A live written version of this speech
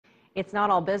It's not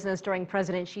all business during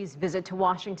President Xi's visit to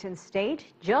Washington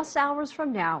state. Just hours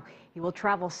from now, he will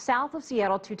travel south of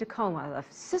Seattle to Tacoma,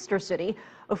 the sister city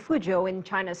of Fuzhou in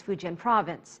China's Fujian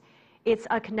province. It's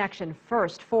a connection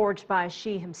first forged by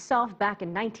Xi himself back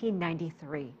in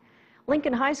 1993.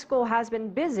 Lincoln High School has been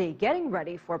busy getting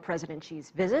ready for President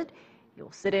Xi's visit.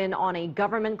 You'll sit in on a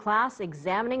government class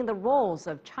examining the roles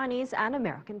of Chinese and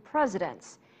American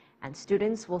presidents. And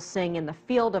students will sing In the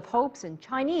Field of Hopes in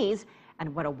Chinese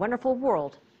and What a Wonderful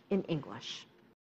World in English.